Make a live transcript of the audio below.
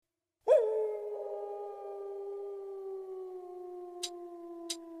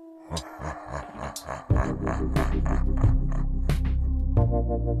I'm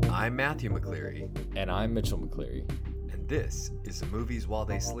Matthew McCleary. And I'm Mitchell McCleary. And this is The Movies While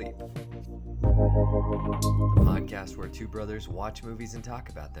They Sleep, the podcast where two brothers watch movies and talk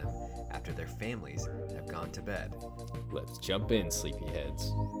about them after their families have gone to bed. Let's jump in,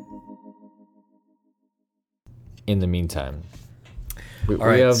 sleepyheads. In the meantime, we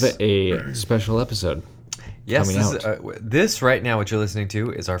have a special episode coming out. This right now, what you're listening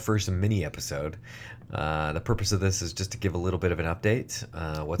to, is our first mini episode. The purpose of this is just to give a little bit of an update,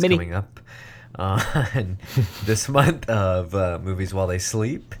 what's coming up on this month of Movies While They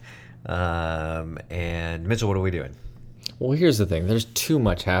Sleep. And Mitchell, what are we doing? Well, here's the thing. There's too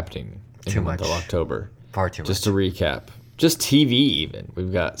much happening in the month of October. Far too much. Just to recap. Just TV even.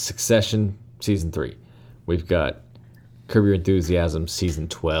 We've got Succession Season 3. We've got Curb Your Enthusiasm Season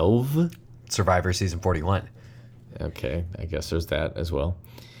 12. Survivor Season 41. Okay, I guess there's that as well.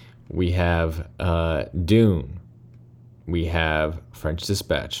 We have Dune. We have French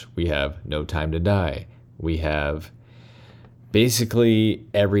Dispatch. We have No Time to Die. We have basically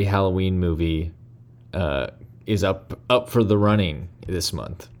every Halloween movie is up for the running this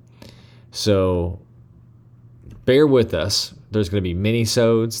month. So bear with us. There's going to be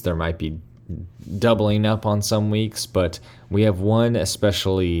mini-sodes. There might be doubling up on some weeks, but we have one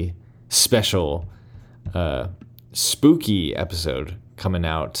especially special spooky episode coming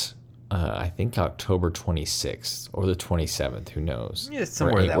out. I think October 26th or the 27th. Who knows? Yeah,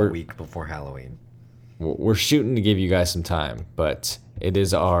 somewhere that week before Halloween. We're shooting to give you guys some time, but it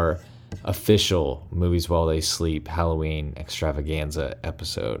is our official Movies While They Sleep Halloween extravaganza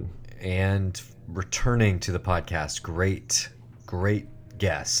episode. And returning to the podcast, great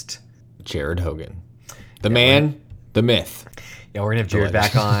guest, Jared Hogan. The man, the myth. Yeah, we're going to have Jared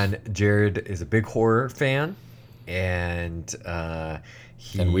back on. Jared is a big horror fan, and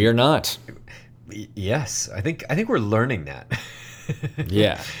and we are not. Yes, I think we're learning that.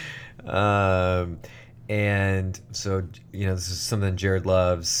 Yeah. And so, this is something Jared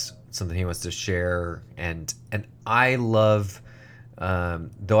loves, something he wants to share, and I love,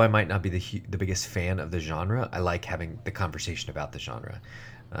 though I might not be the biggest fan of the genre, I like having the conversation about the genre.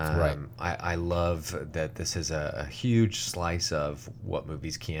 Right. I love that this is a huge slice of what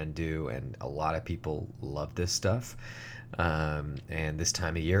movies can do, and a lot of people love this stuff, and this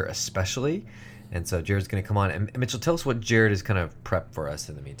time of year especially. And so Jared's going to come on. And Mitchell, tell us what Jared has kind of prepped for us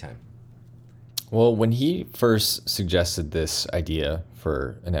in the meantime. Well, when he first suggested this idea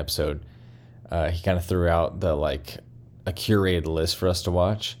for an episode, he kind of threw out a curated list for us to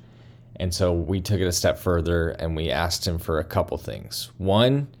watch. And so we took it a step further and we asked him for a couple things.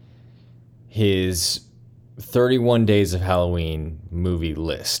 One, his 31 Days of Halloween movie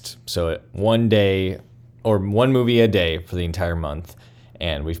list. So one movie a day for the entire month.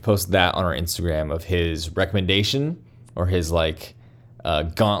 And we've posted that on our Instagram of his recommendation or his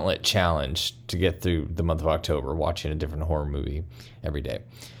gauntlet challenge to get through the month of October, watching a different horror movie every day.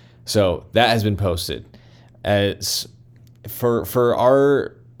 So that has been posted. As for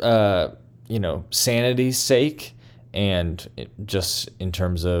our sanity's sake, and just in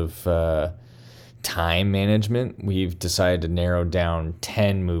terms of time management, we've decided to narrow down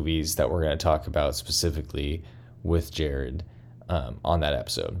 10 movies that we're going to talk about specifically with Jared on that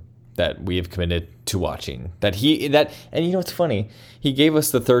episode that we have committed to watching. And you know what's funny? He gave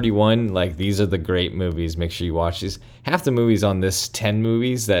us the 31, these are the great movies, make sure you watch these. Half the movies on this 10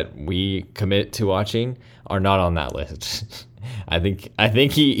 movies that we commit to watching are not on that list. I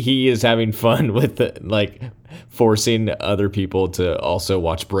think he is having fun with forcing other people to also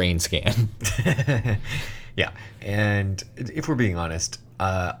watch Brain Scan. Yeah, and if we're being honest,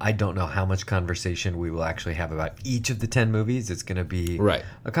 I don't know how much conversation we will actually have about each of the 10 movies. It's going to be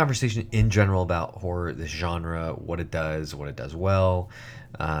a conversation in general about horror, this genre, what it does well.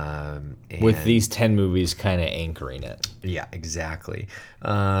 With these 10 movies kind of anchoring it. Yeah, exactly.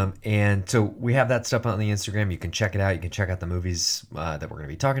 And so we have that stuff on the Instagram. You can check it out. You can check out the movies that we're going to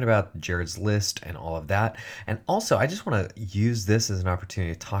be talking about, Jared's list, and all of that. And also, I just want to use this as an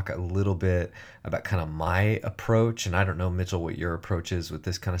opportunity to talk a little bit about kind of my approach. And I don't know, Mitchell, what your approach is with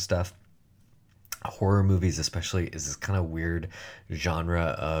this kind of stuff. Horror movies especially is this kind of weird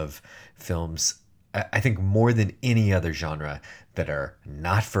genre of films, I think more than any other genre, that are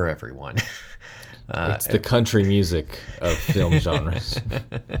not for everyone. It's the country music of film genres.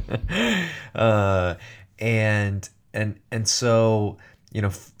 And so,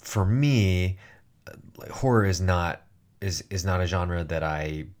 for me, horror is not a genre that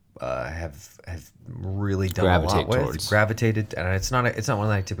I have really done a lot with. Gravitated, and it's not one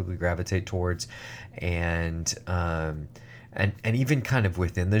that I typically gravitate towards. And and even kind of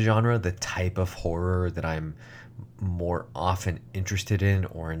within the genre, the type of horror that I'm more often interested in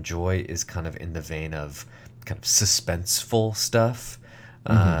or enjoy is kind of in the vein of kind of suspenseful stuff,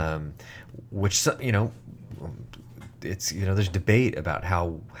 which, you know, it's, you know, there's debate about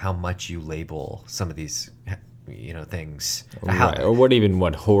how much you label some of these, you know, things, Right. Or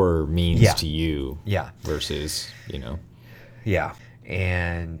what horror means Yeah. to you. Yeah. Versus, you know. Yeah.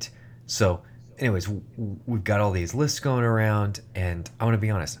 And so, anyways, we've got all these lists going around, and I want to be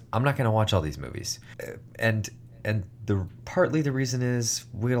honest, I'm not going to watch all these movies. And partly the reason is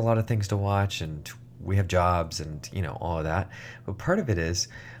we got a lot of things to watch, and we have jobs, and, you know, all of that. But part of it is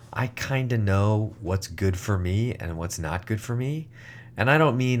I kind of know what's good for me and what's not good for me. And I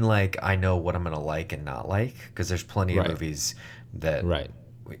don't mean like I know what I'm going to like and not like, because there's plenty of Right. movies that Right.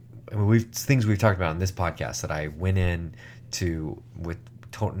 I mean, things we've talked about on this podcast that I went in to with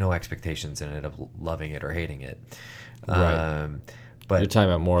no expectations and ended up loving it or hating it. Right. But You're talking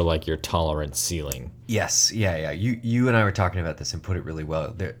about more like your tolerance ceiling. yes, yeah. You and I were talking about this and put it really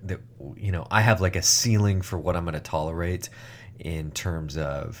well. You know, I have like a ceiling for what I'm going to tolerate in terms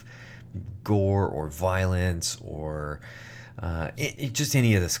of gore or violence or just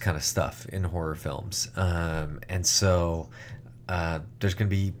any of this kind of stuff in horror films. And so there's going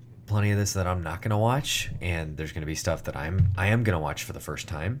to be plenty of this that I'm not going to watch, and there's going to be stuff that I am going to watch for the first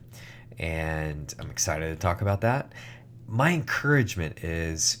time, and I'm excited to talk about that. My encouragement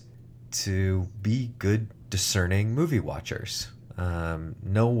is to be good, discerning movie watchers.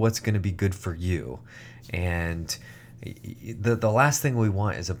 Know what's going to be good for you, and the last thing we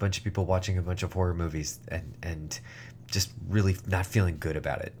want is a bunch of people watching a bunch of horror movies and just really not feeling good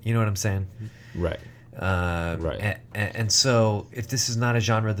about it. You know what I'm saying? Right. Right. And so if this is not a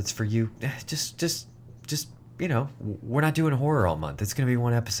genre that's for you, just you know, we're not doing horror all month. It's going to be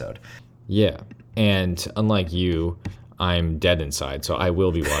one episode. Yeah. And unlike you, I'm dead inside, so I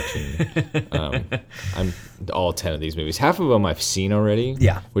will be watching I'm all 10 of these movies. Half of them I've seen already.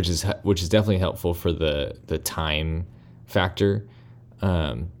 Yeah. Which is definitely helpful for the time factor.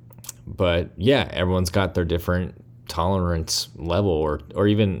 But yeah, everyone's got their different tolerance level or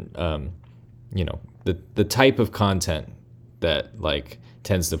even you know, the type of content that like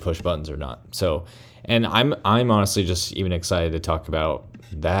tends to push buttons or not. So, and I'm honestly just even excited to talk about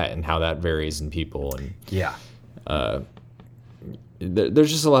that and how that varies in people. And Yeah.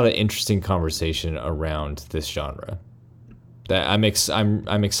 there's just a lot of interesting conversation around this genre that I'm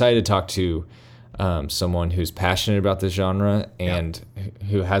excited to talk to someone who's passionate about this genre and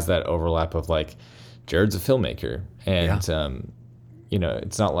who has that overlap of like, Jared's a filmmaker, and you know,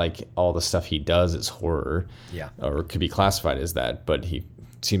 it's not like all the stuff he does is horror, or could be classified as that, but he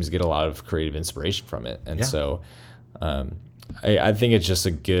seems to get a lot of creative inspiration from it, and so I think it's just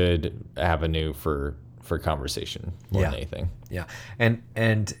a good avenue for conversation more than anything. Yeah, and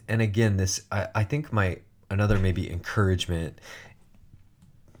again, this I think another maybe encouragement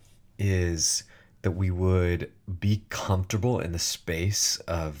is that we would be comfortable in the space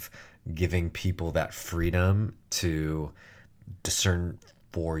of giving people that freedom to discern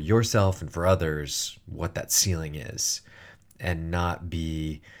for yourself and for others what that ceiling is, and not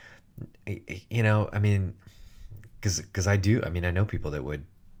be, you know, I mean, because I know people that would,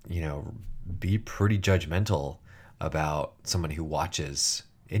 you know, be pretty judgmental about someone who watches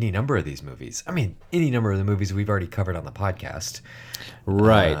any number of these movies. I mean, any number of the movies we've already covered on the podcast.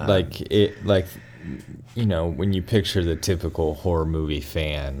 Right. Like, you know, when you picture the typical horror movie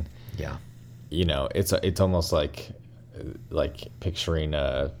fan, you know, it's almost like picturing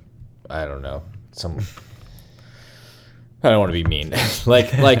I don't know, I don't want to be mean.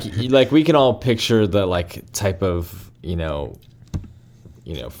 like we can all picture the like type of, you know,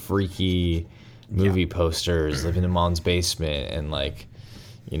 freaky movie posters, living in mom's basement, and like,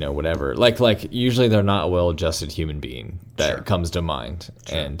 you know, whatever. Like usually they're not a well-adjusted human being that comes to mind,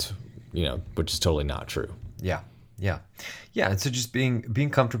 and you know, which is totally not true. Yeah, and so just being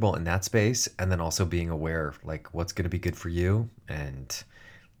comfortable in that space, and then also being aware like what's going to be good for you, and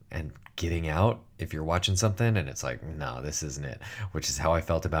getting out if you're watching something and it's like, no, this isn't it, which is how I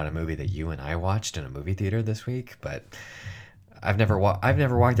felt about a movie that you and I watched in a movie theater this week. But I've never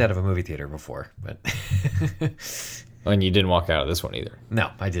walked out of a movie theater before, but and you didn't walk out of this one either. No,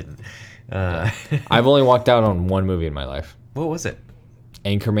 I didn't. I've only walked out on one movie in my life. What was it?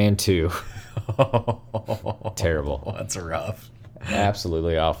 Anchorman 2. Terrible. That's rough.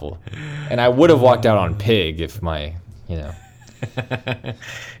 Absolutely awful. And I would have walked out on Pig if my, you know,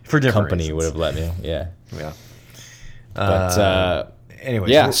 for different company reasons would have let me. Yeah. But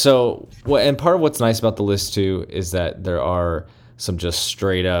anyways, yeah. So, and part of what's nice about the list too is that there are some just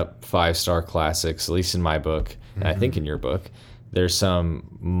straight up 5-star classics, at least in my book, I think in your book. There's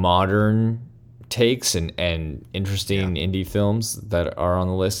some modern takes and interesting indie films that are on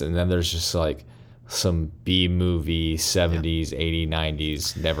the list, and then there's just like some B movie 70s, 80s,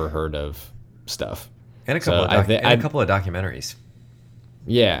 90s, never heard of stuff. And a couple a couple of documentaries.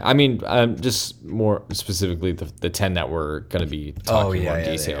 Yeah, I mean, just more specifically the 10 that we're going to be talking more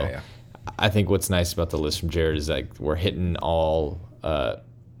in detail. Yeah. I think what's nice about the list from Jared is like we're hitting all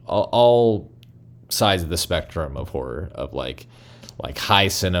sides of the spectrum of horror, of like high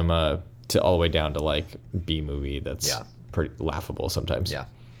cinema to all the way down to like B movie that's pretty laughable sometimes. Yeah.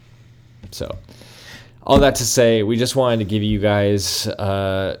 So all that to say, we just wanted to give you guys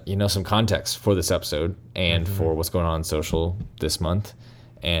some context for this episode and for what's going on in social this month,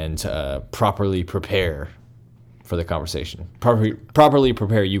 and properly prepare for the conversation. Properly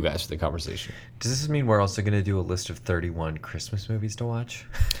prepare you guys for the conversation. Does this mean we're also going to do a list of 31 Christmas movies to watch?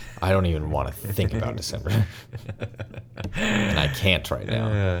 I don't even want to think about December. And I can't right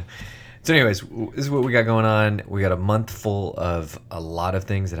now. So anyways, this is what we got going on. We got a month full of a lot of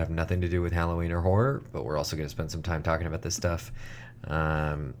things that have nothing to do with Halloween or horror, but we're also going to spend some time talking about this stuff.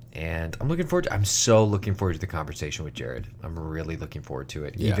 And I'm so looking forward to the conversation with Jared. I'm really looking forward to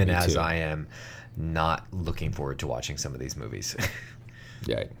it, even as I am not looking forward to watching some of these movies.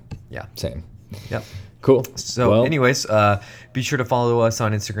 Yeah. Same. Yep. Cool. So anyways, be sure to follow us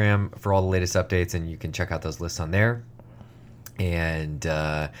on Instagram for all the latest updates, and you can check out those lists on there. And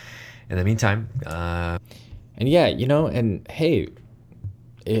in the meantime, and hey,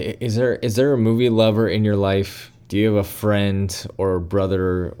 is there a movie lover in your life? Do you have a friend or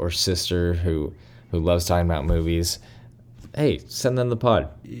brother or sister who loves talking about movies? Hey, send them the pod.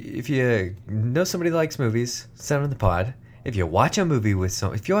 If you know somebody likes movies, send them the pod. If you watch a movie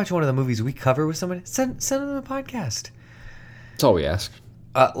if you watch one of the movies we cover with somebody, send them the podcast. That's all we ask.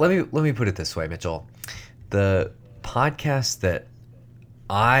 Let me put it this way, Mitchell. The podcasts that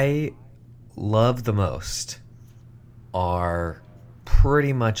I love the most are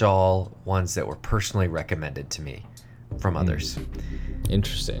pretty much all ones that were personally recommended to me from others.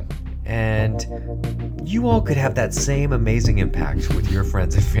 Interesting. And you all could have that same amazing impact with your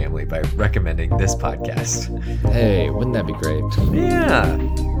friends and family by recommending this podcast. Hey, wouldn't that be great? Yeah,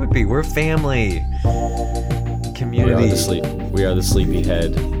 it would be. We're a family community. We are the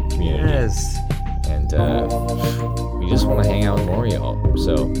Sleepyhead community. Yes. And we just want to hang out with more of y'all.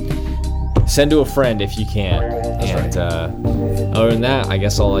 So send to a friend if you can. That's and other than that, I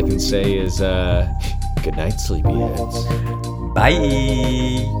guess all I can say is good night, Sleepyheads.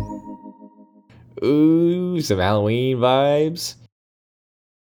 Bye. Ooh, some Halloween vibes.